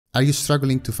Are you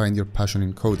struggling to find your passion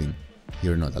in coding?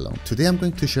 You're not alone. Today I'm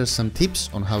going to share some tips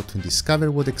on how to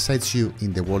discover what excites you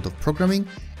in the world of programming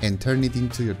and turn it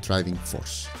into your driving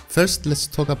force. First, let's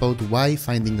talk about why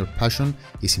finding your passion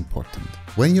is important.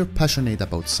 When you're passionate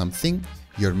about something,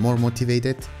 you're more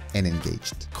motivated and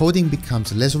engaged. Coding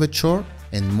becomes less of a chore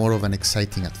and more of an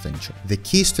exciting adventure. The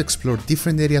key is to explore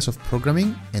different areas of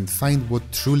programming and find what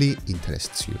truly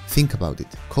interests you. Think about it.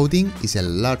 Coding is a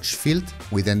large field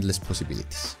with endless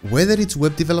possibilities. Whether it's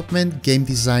web development, game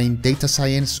design, data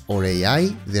science, or AI,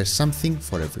 there's something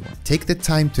for everyone. Take the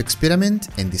time to experiment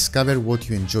and discover what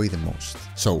you enjoy the most.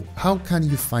 So, how can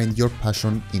you find your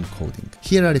passion in coding?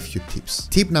 Here are a few tips.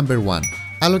 Tip number 1.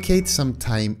 Allocate some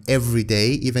time every day,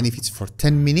 even if it's for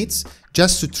 10 minutes,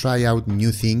 just to try out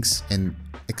new things and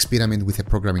experiment with a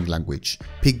programming language.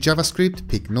 Pick JavaScript,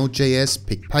 pick Node.js,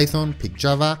 pick Python, pick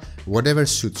Java, whatever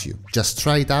suits you. Just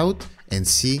try it out and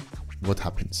see what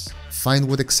happens. Find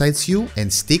what excites you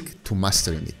and stick to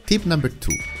mastering it. Tip number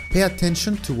 2. Pay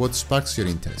attention to what sparks your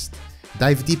interest.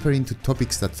 Dive deeper into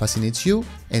topics that fascinate you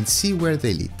and see where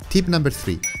they lead. Tip number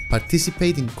 3.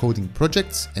 Participate in coding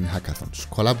projects and hackathons.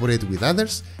 Collaborate with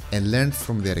others and learn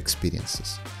from their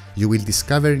experiences. You will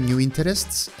discover new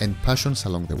interests and passions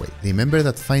along the way. Remember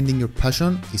that finding your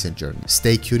passion is a journey.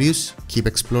 Stay curious, keep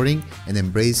exploring, and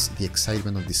embrace the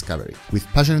excitement of discovery. With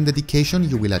passion and dedication,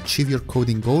 you will achieve your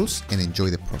coding goals and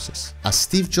enjoy the process. As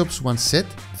Steve Jobs once said,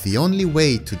 the only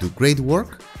way to do great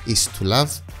work is to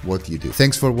love what you do.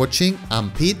 Thanks for watching.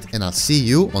 I'm Pete, and I'll see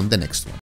you on the next one.